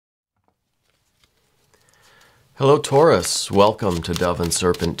Hello Taurus, welcome to Dove and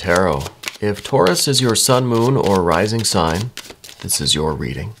Serpent Tarot. If Taurus is your sun, moon, or rising sign, this is your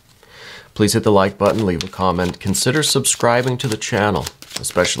reading. Please hit the like button, leave a comment, consider subscribing to the channel,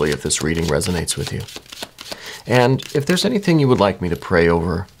 especially if this reading resonates with you. And if there's anything you would like me to pray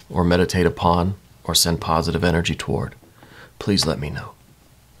over, or meditate upon, or send positive energy toward, please let me know.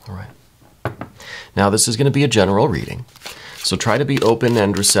 All right. Now this is going to be a general reading. So try to be open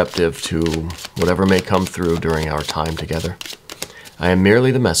and receptive to whatever may come through during our time together. I am merely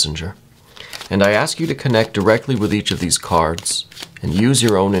the messenger, and I ask you to connect directly with each of these cards and use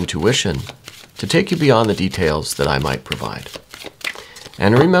your own intuition to take you beyond the details that I might provide.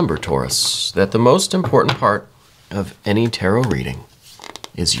 And remember, Taurus, that the most important part of any tarot reading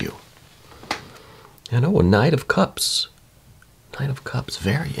is you. And oh, a Knight of Cups. Knight of Cups,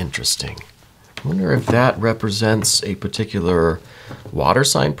 very interesting. I wonder if that represents a particular water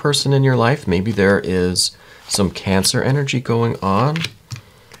sign person in your life. Maybe there is some Cancer energy going on.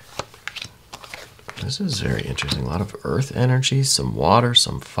 This is very interesting. A lot of earth energy, some water,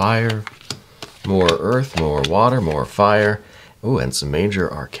 some fire. More earth, more water, more fire. Ooh, and some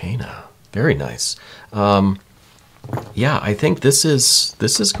major arcana. Very nice. Yeah, I think this is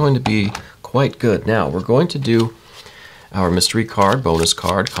going to be quite good. Now, we're going to do our mystery card, bonus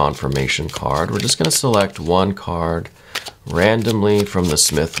card, confirmation card. We're just going to select one card randomly from the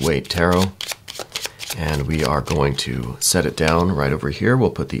Smith-Waite Tarot. And we are going to set it down right over here. We'll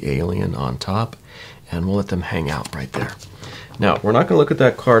put the alien on top and we'll let them hang out right there. Now, we're not going to look at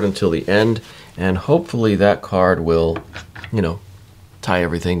that card until the end, and hopefully that card will, tie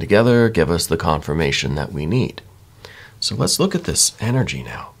everything together, give us the confirmation that we need. So let's look at this energy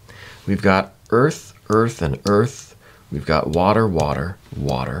now. We've got earth, earth, and earth. We've got water, water,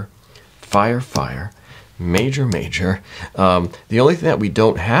 water, fire, fire, major, major. The only thing that we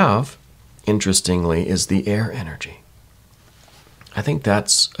don't have, interestingly, is the air energy. I think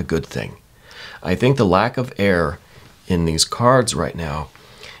that's a good thing. I think the lack of air in these cards right now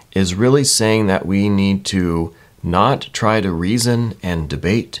is really saying that we need to not try to reason and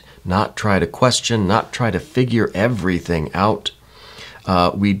debate, not try to question, not try to figure everything out.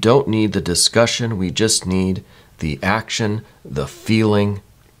 We don't need the discussion. We just need the action, the feeling,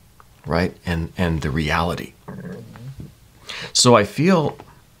 right? And the reality. So I feel,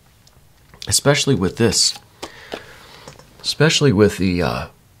 especially with this, especially with the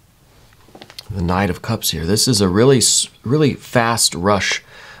Knight of Cups here, this is a really fast rush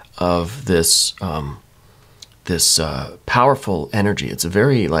of this powerful energy. It's a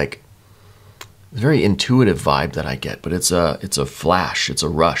very intuitive vibe that I get, but it's a flash, it's a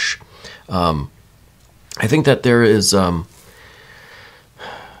rush. I think that there's a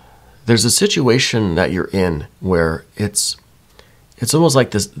situation that you're in where it's almost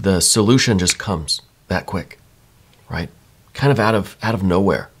like the solution just comes that quick, right? Kind of out of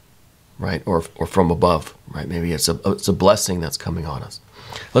nowhere, right? Or from above, right? Maybe it's a blessing that's coming on us.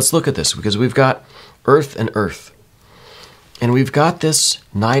 Let's look at this, because we've got earth and earth. And we've got this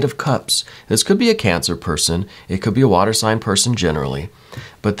Knight of Cups. This could be a Cancer person. It could be a water sign person generally.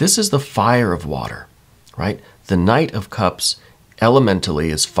 But this is the fire of water, right? The Knight of Cups elementally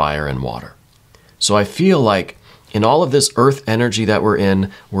is fire and water. So I feel like in all of this earth energy that we're in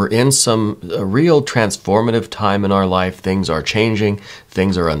a real transformative time in our life. Things are changing.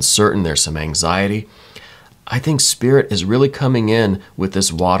 Things are uncertain. There's some anxiety. I think Spirit is really coming in with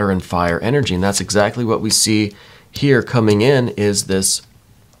this water and fire energy. And that's exactly what we see here coming in, is this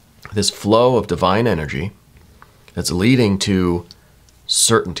flow of divine energy that's leading to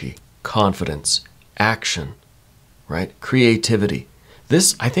certainty, confidence, action, right? Creativity.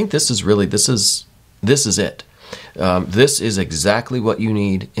 I think this is it. This is exactly what you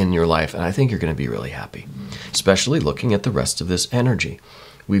need in your life, and I think you're going to be really happy, especially looking at the rest of this energy.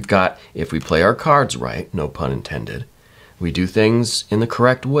 We've got, if we play our cards right, no pun intended, we do things in the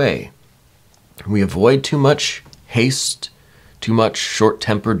correct way. We avoid too much haste, too much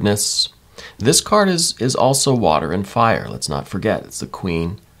short-temperedness. This card is also water and fire. Let's not forget, it's the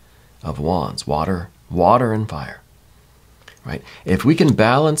Queen of Wands. Water and fire, right? If we can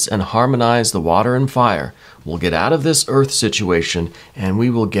balance and harmonize the water and fire, we'll get out of this earth situation and we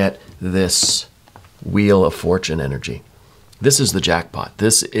will get this Wheel of Fortune energy. This is the jackpot.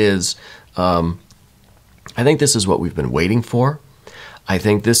 This is, I think this is what we've been waiting for. I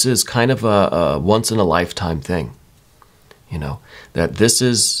think this is kind of a once-in-a-lifetime thing, that this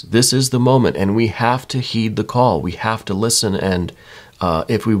is the moment, and we have to heed the call. We have to listen, and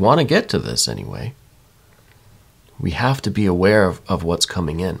if we want to get to this anyway, we have to be aware of what's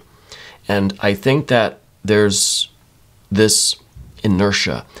coming in. And I think that there's this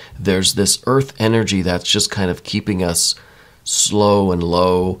inertia. There's this earth energy that's just kind of keeping us slow and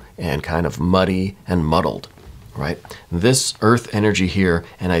low and kind of muddy and muddled, right? This earth energy here,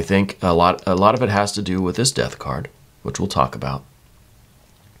 and I think a lot of it has to do with this death card, which we'll talk about,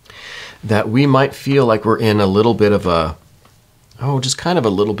 that we might feel like we're in a little bit of just kind of a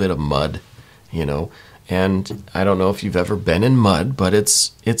little bit of mud, you know. And I don't know if you've ever been in mud, but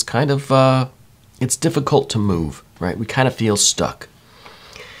it's kind of, it's difficult to move, right? We kind of feel stuck.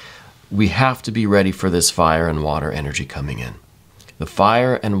 We have to be ready for this fire and water energy coming in. The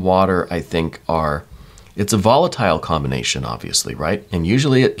fire and water, I think, it's a volatile combination, obviously, right? And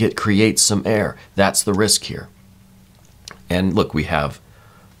usually it creates some air. That's the risk here. And look, we have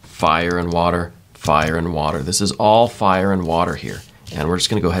fire and water, fire and water. This is all fire and water here. And we're just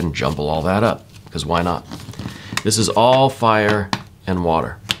going to go ahead and jumble all that up, because why not? This is all fire and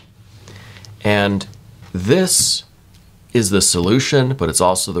water. And this is the solution, but it's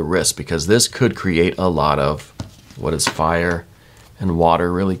also the risk, because this could create a lot of, what does fire and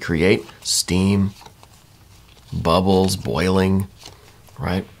water really create? Steam, bubbles, boiling,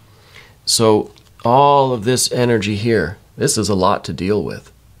 right? So all of this energy here, this is a lot to deal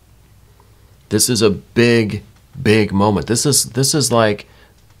with. This is a big, big moment. This is like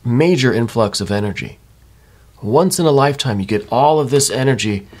major influx of energy. Once in a lifetime, you get all of this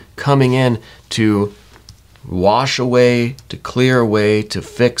energy coming in to wash away, to clear away, to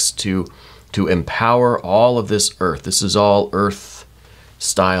fix, to empower all of this earth. This is all earth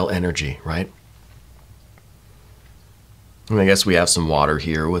style energy, right? And I guess we have some water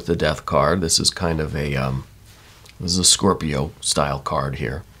here with the death card. This is kind of this is a Scorpio style card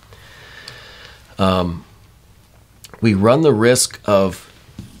here. We run the risk of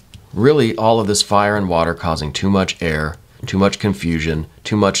really all of this fire and water causing too much air, too much confusion,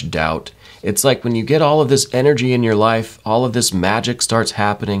 too much doubt. It's like when you get all of this energy in your life, all of this magic starts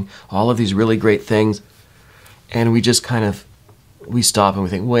happening, all of these really great things, and we just kind of, we stop and we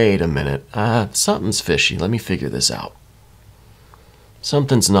think, wait a minute, something's fishy. Let me figure this out.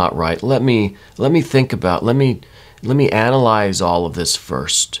 Something's not right. Let me think about, let me analyze all of this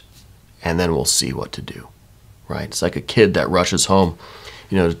first, and then we'll see what to do, right? It's like a kid that rushes home,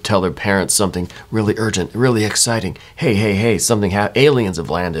 you know, to tell their parents something really urgent, really exciting. Hey, something aliens have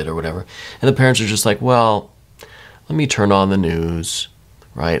landed or whatever. And the parents are just like, well, let me turn on the news,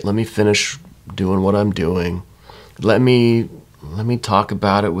 right? Let me finish doing what I'm doing. Let me talk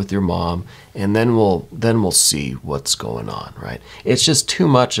about it with your mom, and then we'll see what's going on, right? It's just too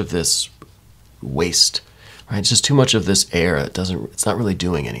much of this waste, right? It's just too much of this air. It's not really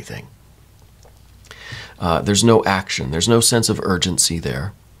doing anything. There's no action. There's no sense of urgency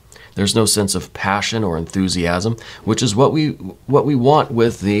there. There's no sense of passion or enthusiasm, which is what we want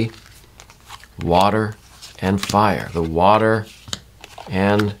with the water and fire. The water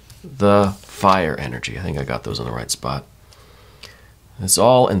and the fire energy. I think I got those in the right spot. It's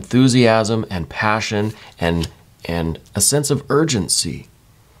all enthusiasm and passion and a sense of urgency,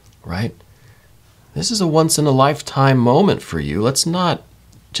 right? This is a once-in-a-lifetime moment for you. Let's not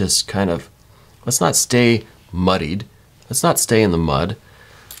stay muddied. Let's not stay in the mud,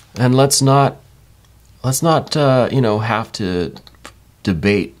 and let's not have to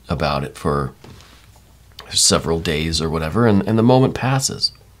debate about it for several days or whatever, and the moment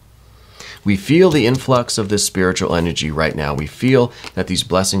passes. We feel the influx of this spiritual energy right now. We feel that these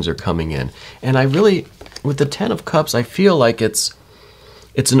blessings are coming in, and I really, with the Ten of Cups, I feel like it's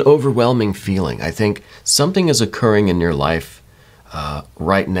an overwhelming feeling. I think something is occurring in your life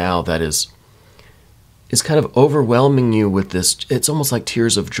right now that is kind of overwhelming you with this. It's almost like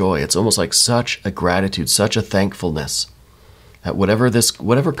tears of joy. It's almost like such a gratitude, such a thankfulness that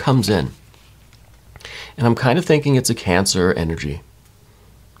whatever comes in. And I'm kind of thinking it's a Cancer energy,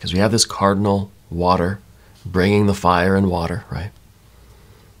 because we have this cardinal water bringing the fire and water, right?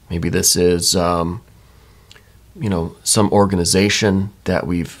 Maybe this is, some organization that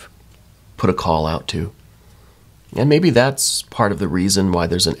we've put a call out to. And maybe that's part of the reason why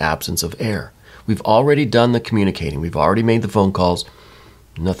there's an absence of air. We've already done the communicating. We've already made the phone calls.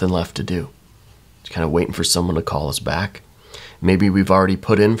 Nothing left to do. Just kind of waiting for someone to call us back. Maybe we've already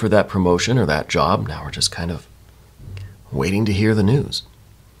put in for that promotion or that job. Now we're just kind of waiting to hear the news.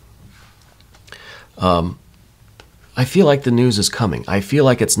 I feel like the news is coming. I feel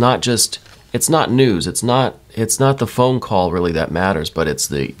like it's not news. It's not the phone call really that matters, but it's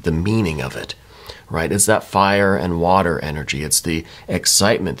the meaning of it. Right? It's that fire and water energy. It's the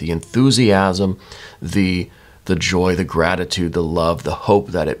excitement, the enthusiasm, the joy, the gratitude, the love, the hope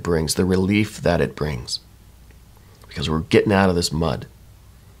that it brings, the relief that it brings. Because we're getting out of this mud,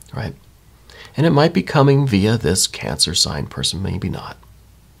 right? And it might be coming via this Cancer sign person, maybe not.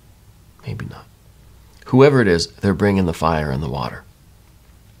 Maybe not. Whoever it is, they're bringing the fire and the water.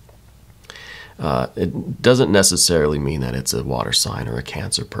 It doesn't necessarily mean that it's a water sign or a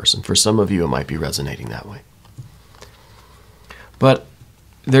Cancer person. For some of you, it might be resonating that way. But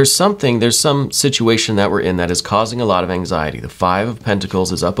there's some situation that we're in that is causing a lot of anxiety. The Five of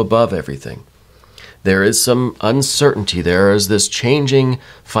Pentacles is up above everything. There is some uncertainty. There is this changing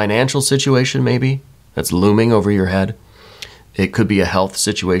financial situation maybe that's looming over your head. It could be a health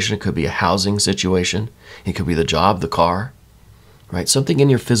situation. It could be a housing situation. It could be the job, the car, right? Something in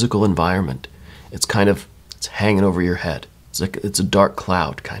your physical environment. It's hanging over your head. It's a dark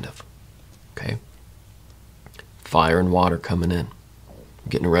cloud kind of, okay? Fire and water coming in. We're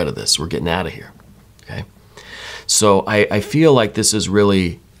getting rid of this. We're getting out of here, okay? So I feel like this is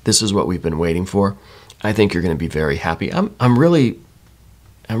what we've been waiting for. I think you're going to be very happy. I'm really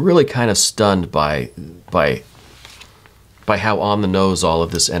kind of stunned by how on the nose all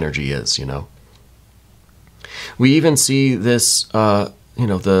of this energy is, you know. We even see this,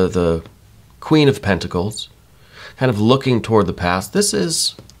 the Queen of Pentacles kind of looking toward the past. This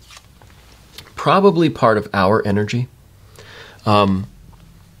is probably part of our energy.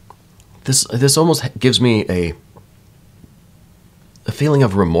 This almost gives me a feeling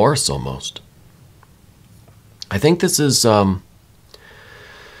of remorse almost. I think this is, I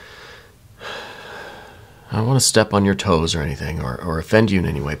don't want to step on your toes or anything or offend you in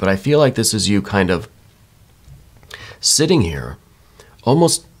any way, but I feel like this is you kind of sitting here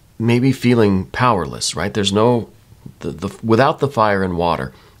almost maybe feeling powerless, right? There's no, without the fire and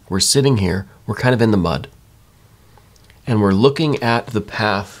water, we're sitting here, we're kind of in the mud. And we're looking at the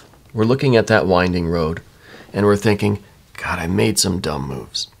path, we're looking at that winding road, and we're thinking, God, I made some dumb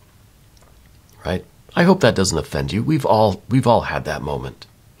moves, right? I hope that doesn't offend you. We've all had that moment,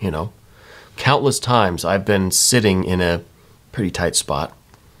 you know. Countless times I've been sitting in a pretty tight spot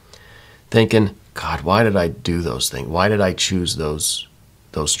thinking, God, why did I do those things? Why did I choose those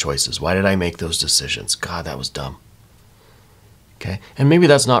choices? Why did I make those decisions? God, that was dumb. Okay? And maybe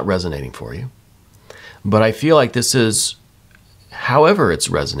that's not resonating for you. But I feel like this is, however it's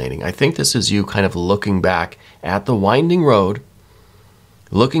resonating, I think this is you kind of looking back at the winding road,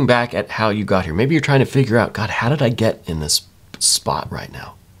 looking back at how you got here. Maybe you're trying to figure out, God, how did I get in this spot right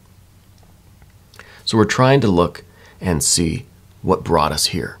now? So we're trying to look and see what brought us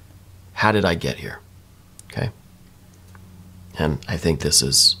here. How did I get here? Okay? And I think this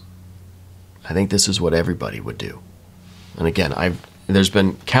is what everybody would do. And again, there's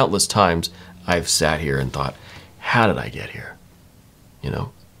been countless times I've sat here and thought, how did I get here? You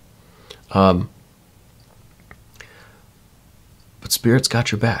know? But Spirit's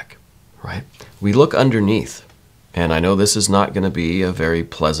got your back, right? We look underneath, and I know this is not going to be a very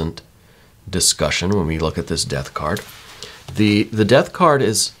pleasant discussion when we look at this Death card. The Death card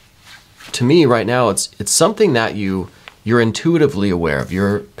is, to me right now, it's something that you're intuitively aware of.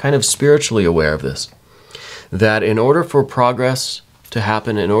 You're kind of spiritually aware of this. That in order for progress to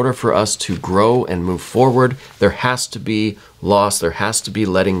happen, in order for us to grow and move forward, there has to be loss, there has to be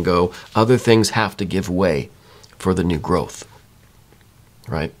letting go. Other things have to give way for the new growth,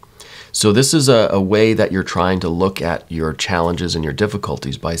 right? So this is a way that you're trying to look at your challenges and your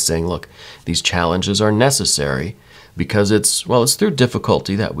difficulties by saying, look, these challenges are necessary because it's through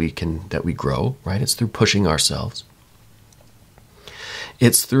difficulty that we grow, right? It's through pushing ourselves.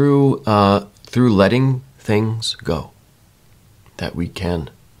 It's through letting things go that we can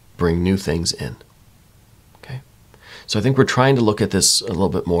bring new things in. Okay? So I think we're trying to look at this a little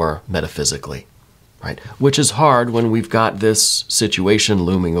bit more metaphysically, right? Which is hard when we've got this situation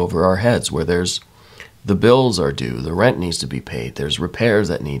looming over our heads where the bills are due, the rent needs to be paid, there's repairs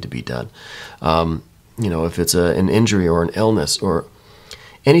that need to be done. If it's an injury or an illness or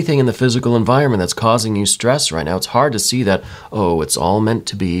anything in the physical environment that's causing you stress right now, it's hard to see that, oh, it's all meant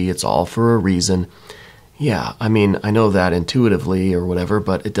to be, it's all for a reason. Yeah, I mean, I know that intuitively or whatever,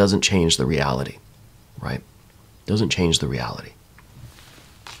 but it doesn't change the reality, right? It doesn't change the reality.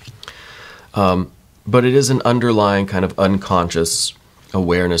 But it is an underlying kind of unconscious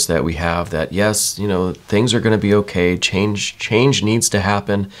awareness that we have that, yes, things are going to be okay. Change needs to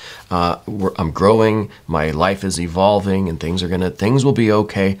happen. I'm growing. My life is evolving, and things will be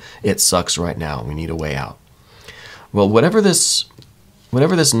okay. It sucks right now. We need a way out. Well, whatever this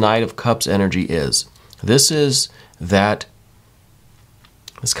Knight of Cups energy is, this is that.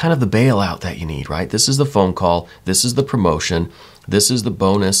 It's kind of the bailout that you need, right? This is the phone call. This is the promotion. This is the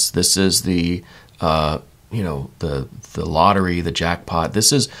bonus. This is the lottery, the jackpot.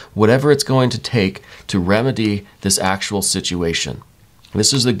 This is whatever it's going to take to remedy this actual situation.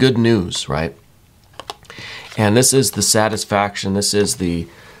 This is the good news, right? And this is the satisfaction. This is the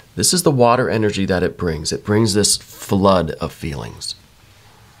water energy that it brings. It brings this flood of feelings,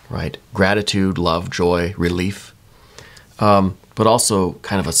 right? Gratitude, love, joy, relief, but also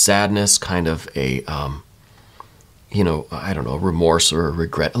kind of a sadness, kind of a, I don't know, remorse or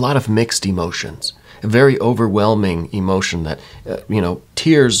regret. A lot of mixed emotions. A very overwhelming emotion that,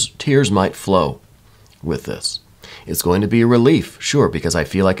 tears might flow with this. It's going to be a relief, sure, because I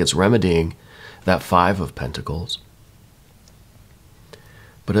feel like it's remedying that Five of Pentacles.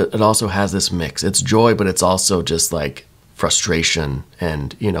 But it also has this mix. It's joy, but it's also just like frustration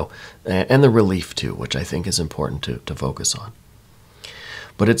and, and the relief too, which I think is important to focus on.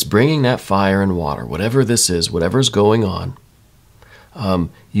 But it's bringing that fire and water, whatever this is, whatever's going on.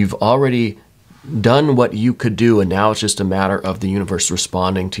 You've already done what you could do, and now it's just a matter of the universe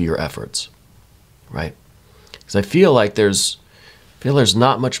responding to your efforts, right? Because I feel like there's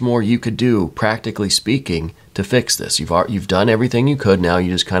not much more you could do, practically speaking, to fix this. You've done everything you could. Now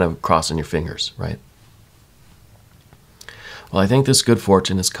you're just kind of crossing your fingers, right? Well, I think this good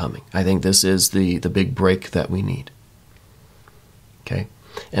fortune is coming. I think this is the big break that we need. Okay?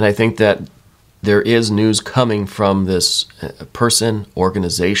 And I think that there is news coming from this person,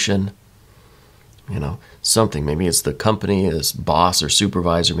 organization, something. Maybe it's the company, it's boss or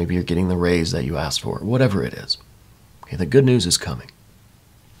supervisor. Maybe you're getting the raise that you asked for, whatever it is. Okay, the good news is coming.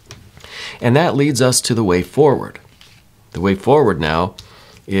 And that leads us to the way forward. The way forward now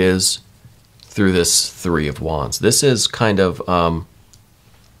is through this Three of Wands. This is kind of,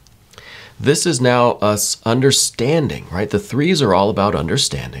 this is now us understanding, right? The threes are all about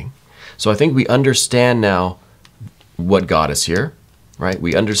understanding. So I think we understand now what got us here, right?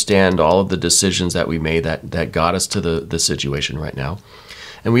 We understand all of the decisions that we made that got us to the situation right now.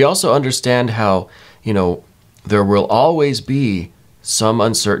 And we also understand how, there will always be some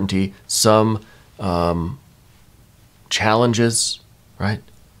uncertainty, some challenges, right?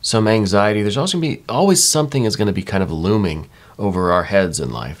 Some anxiety. There's also going to be always something is going to be kind of looming over our heads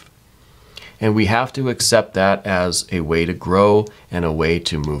in life. And we have to accept that as a way to grow and a way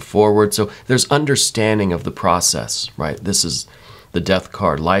to move forward. So there's understanding of the process, right? This is the Death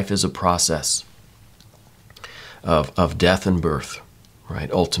card. Life is a process of death and birth, right?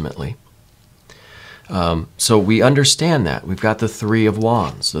 Ultimately. So we understand that. We've got the Three of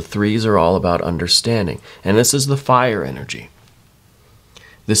Wands. The threes are all about understanding. And this is the fire energy.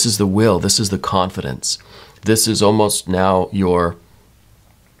 This is the will. This is the confidence. This is almost now your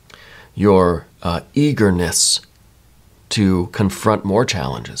eagerness to confront more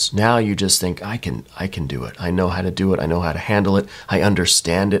challenges. Now you just think, I can do it. I know how to do it. I know how to handle it. I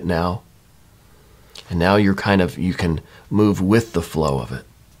understand it now. And now you can move with the flow of it.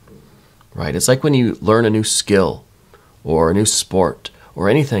 Right? It's like when you learn a new skill or a new sport or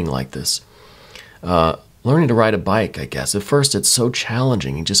anything like this. Learning to ride a bike, I guess. At first, it's so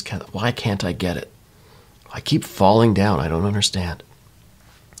challenging. You just can't, why can't I get it? I keep falling down. I don't understand.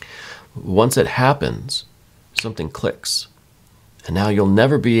 Once it happens, something clicks. And now you'll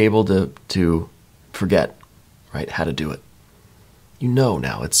never be able to forget, right, how to do it. You know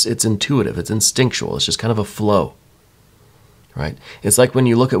now. It's intuitive. It's instinctual. It's just kind of a flow. Right? It's like when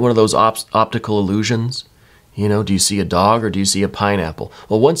you look at one of those optical illusions, do you see a dog or do you see a pineapple?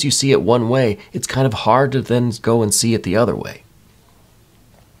 Well, once you see it one way, it's kind of hard to then go and see it the other way.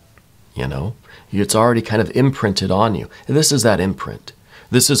 It's already kind of imprinted on you. And this is that imprint.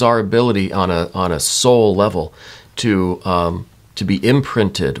 This is our ability on a soul level to be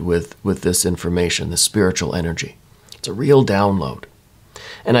imprinted with this information, this spiritual energy. It's a real download.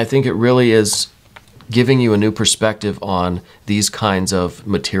 And I think it really is giving you a new perspective on these kinds of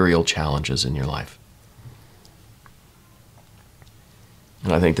material challenges in your life.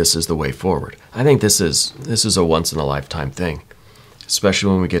 And I think this is the way forward. I think this is a once-in-a-lifetime thing,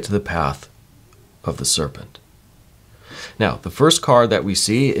 especially when we get to the path of the Serpent. Now, the first card that we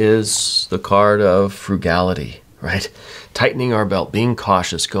see is the card of frugality, right? Tightening our belt, being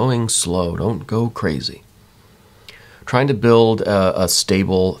cautious, going slow, don't go crazy. Trying to build a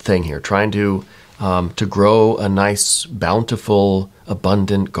stable thing here, trying to grow a nice, bountiful,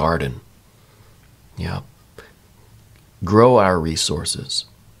 abundant garden. Yeah. Grow our resources,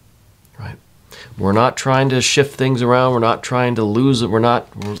 right? We're not trying to shift things around. We're not trying to lose it.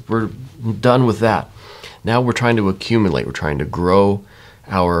 We're done with that. Now we're trying to accumulate. We're trying to grow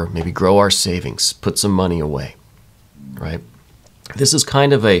our savings, put some money away, right? This is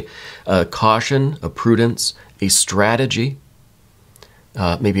kind of a caution, a prudence, a strategy,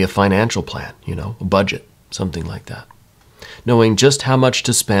 maybe a financial plan, a budget, something like that. Knowing just how much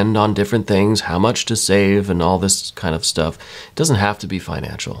to spend on different things, how much to save, and all this kind of stuff. It doesn't have to be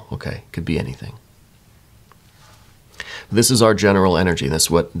financial, okay? It could be anything. This is our general energy. This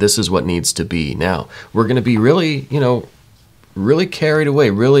is what needs to be. Now, we're going to be really, really carried away,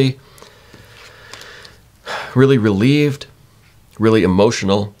 really relieved, really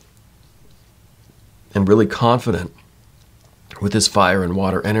emotional, and really confident with this fire and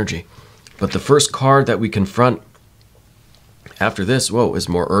water energy. But the first card that we confront after this, is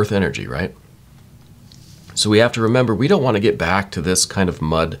more earth energy, right? So we have to remember, we don't want to get back to this kind of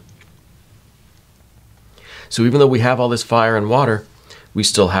mud. So even though we have all this fire and water, we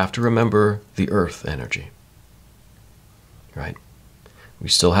still have to remember the earth energy, right? We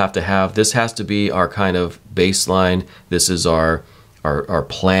still have to have, this has to be our kind of baseline. This is our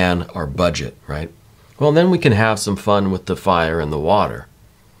plan, our budget, right? Well, then we can have some fun with the fire and the water.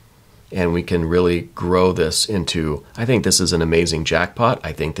 And we can really grow this into, I think this is an amazing jackpot.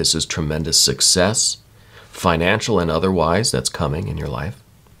 I think this is tremendous success, financial and otherwise, that's coming in your life.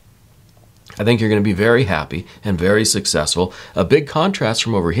 I think you're going to be very happy and very successful. A big contrast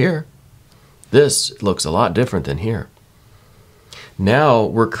from over here. This looks a lot different than here. Now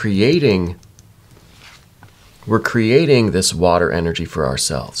we're creating this water energy for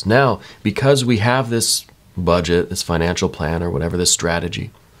ourselves. Now, because we have this budget, this financial plan, or whatever, this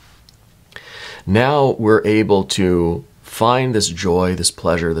strategy, now we're able to find this joy, this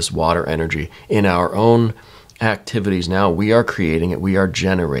pleasure, this water energy in our own activities. Now we are creating it, we are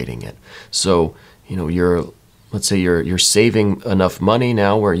generating it. So, let's say you're saving enough money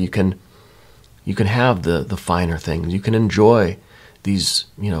now where you can have the finer things. You can enjoy these,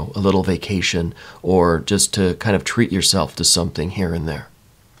 a little vacation, or just to kind of treat yourself to something here and there.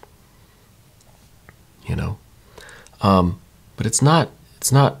 But it's not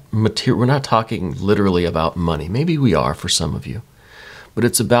material. We're not talking literally about money. Maybe we are for some of you. But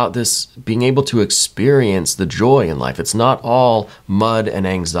it's about this being able to experience the joy in life. It's not all mud and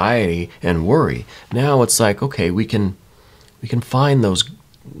anxiety and worry. Now it's like, okay, we can find those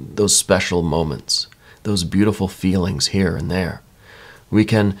special moments, those beautiful feelings here and there. We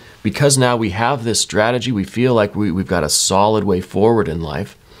can, because now we have this strategy, we feel like we've got a solid way forward in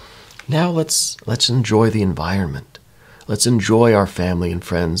life. Now let's enjoy the environment. Let's enjoy our family and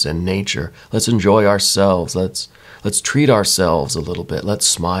friends and nature. Let's enjoy ourselves. Let's treat ourselves a little bit. Let's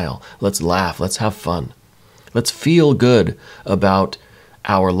smile. Let's laugh. Let's have fun. Let's feel good about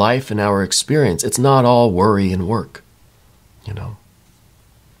our life and our experience. It's not all worry and work,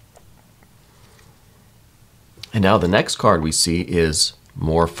 And now the next card we see is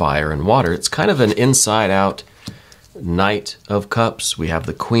more fire and water. It's kind of an inside-out Knight of Cups. We have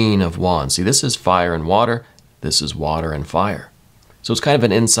the Queen of Wands. See, this is fire and water. This is water and fire. So it's kind of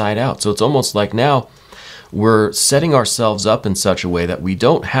an inside-out. So it's almost like now we're setting ourselves up in such a way that we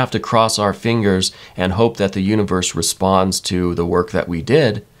don't have to cross our fingers and hope that the universe responds to the work that we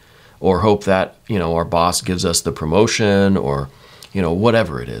did, or hope that, our boss gives us the promotion, or,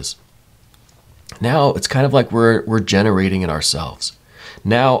 whatever it is. Now it's kind of like we're generating it ourselves.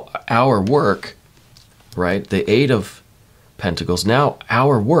 Now our work, right, the Eight of Pentacles, now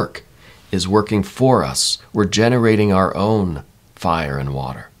our work is working for us. We're generating our own fire and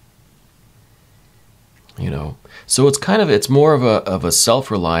water. So it's more of a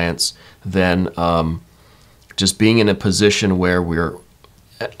self-reliance than just being in a position where we're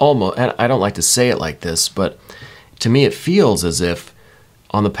almost, and I don't like to say it like this, but to me it feels as if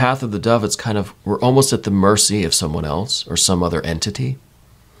on the path of the dove, it's kind of, we're almost at the mercy of someone else or some other entity.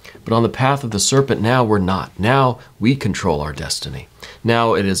 But on the path of the serpent, now we're not. Now we control our destiny.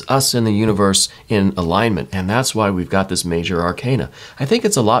 Now it is us and the universe in alignment, and that's why we've got this major arcana. I think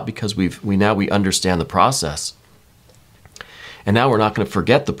it's a lot because we understand the process. And now we're not going to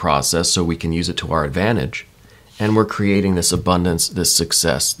forget the process so we can use it to our advantage. And we're creating this abundance, this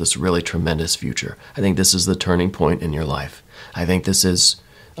success, this really tremendous future. I think this is the turning point in your life. I think this is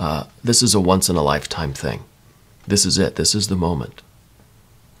a once-in-a-lifetime thing. This is it. This is the moment.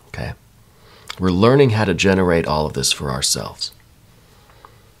 Okay? We're learning how to generate all of this for ourselves.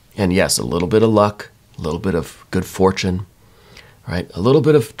 And yes, a little bit of luck, a little bit of good fortune, right? A little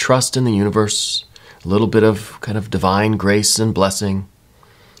bit of trust in the universe, a little bit of kind of divine grace and blessing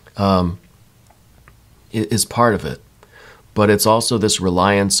is part of it. But it's also this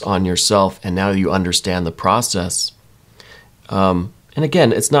reliance on yourself, and now you understand the process. And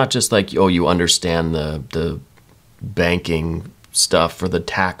again, it's not just like, you understand the banking stuff or the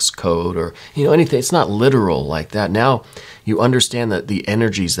tax code or anything. It's not literal like that. Now you understand that the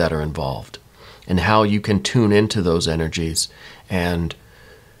energies that are involved and how you can tune into those energies and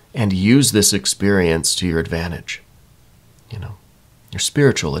use this experience to your advantage, your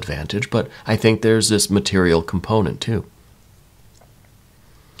spiritual advantage. But I think there's this material component too.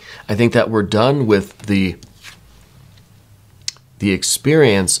 I think that we're done with the the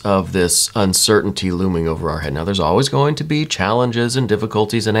experience of this uncertainty looming over our head. Now, there's always going to be challenges and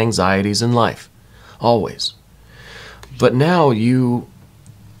difficulties and anxieties in life. Always. But now you're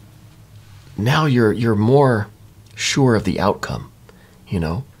more sure of the outcome, you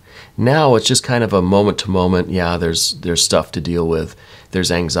know? Now it's just kind of a moment to moment. Yeah, there's stuff to deal with.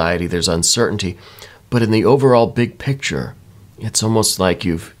 There's anxiety, there's uncertainty. But in the overall big picture, it's almost like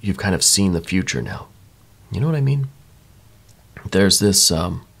you've kind of seen the future now. You know what I mean? There's this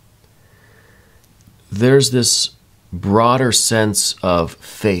broader sense of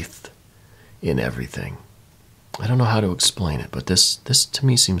faith in everything. I don't know how to explain it, but this to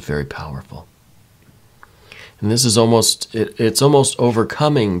me seems very powerful. And this is it's almost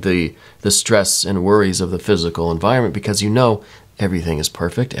overcoming the stress and worries of the physical environment, because you know everything is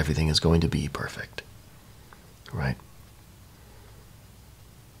perfect, everything is going to be perfect. Right?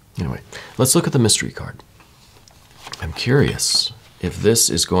 Anyway, let's look at the mystery card. I'm curious if this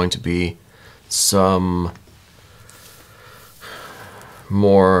is going to be some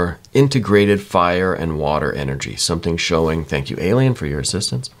more integrated fire and water energy. Something showing, thank you, Alien, for your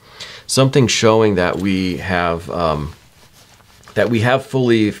assistance. Something showing that we have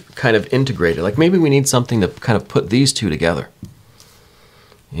fully kind of integrated. Like maybe we need something to kind of put these two together.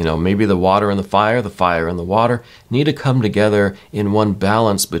 You know, maybe the water and the fire and the water need to come together in one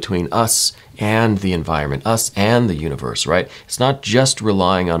balance between us and the environment, us and the universe, right? It's not just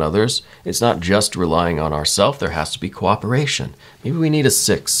relying on others. It's not just relying on ourselves. There has to be cooperation. Maybe we need a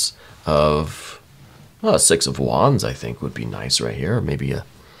six of wands, I think, would be nice right here. Or maybe a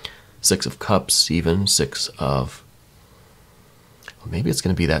 6 of cups, even maybe it's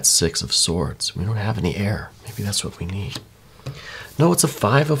going to be that 6 of swords. We don't have any air. Maybe that's what we need. No, it's a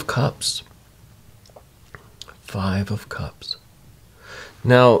 5 of cups. 5 of cups.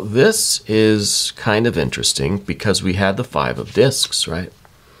 Now, this is kind of interesting because we had the 5 of discs, right?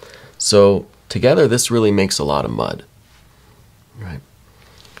 So together, this really makes a lot of mud, right?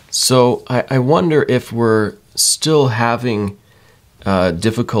 So I wonder if we're still having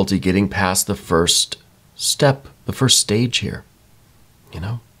difficulty getting past the first step, the first stage here, you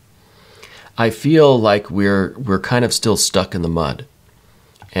know? I feel like we're kind of still stuck in the mud.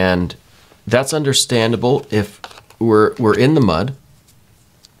 And that's understandable if we're in the mud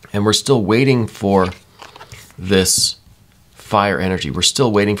and we're still waiting for this fire energy. We're still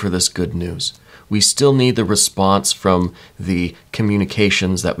waiting for this good news. We still need the response from the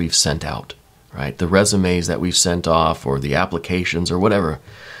communications that we've sent out, right? The resumes that we've sent off, or the applications, or whatever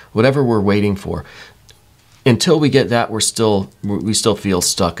we're waiting for. Until we get that, we still feel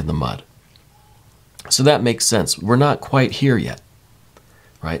stuck in the mud. So that makes sense. We're not quite here yet,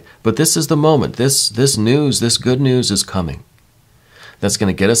 right? But this is the moment. This news, this good news is coming. That's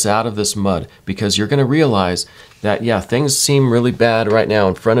going to get us out of this mud, because you're going to realize that, yeah, things seem really bad right now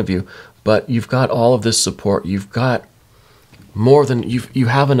in front of you, but you've got all of this support. You've got more than, you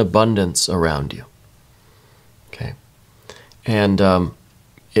have an abundance around you, okay? And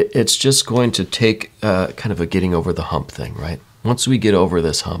it's just going to take kind of a getting over the hump thing, right? Once we get over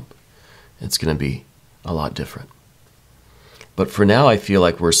this hump, it's going to be a lot different. But for now, I feel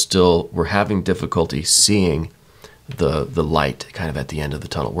like we're having difficulty seeing the light kind of at the end of the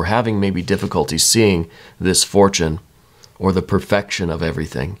tunnel. We're having maybe difficulty seeing this fortune or the perfection of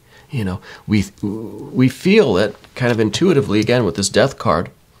everything. You know, we feel it kind of intuitively, again, with this death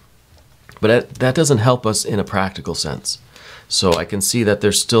card, but that doesn't help us in a practical sense. So I can see that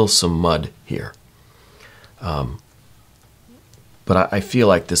there's still some mud here. But I feel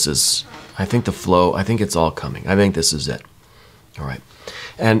like this is, I think the flow, I think it's all coming. I think this is it. All right.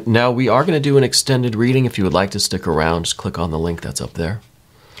 And now we are going to do an extended reading. If you would like to stick around, just click on the link that's up there.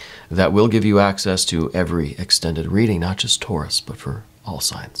 That will give you access to every extended reading, not just Taurus, but for all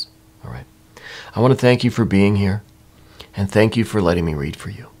signs. All right. I want to thank you for being here, and thank you for letting me read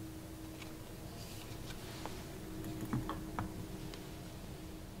for you.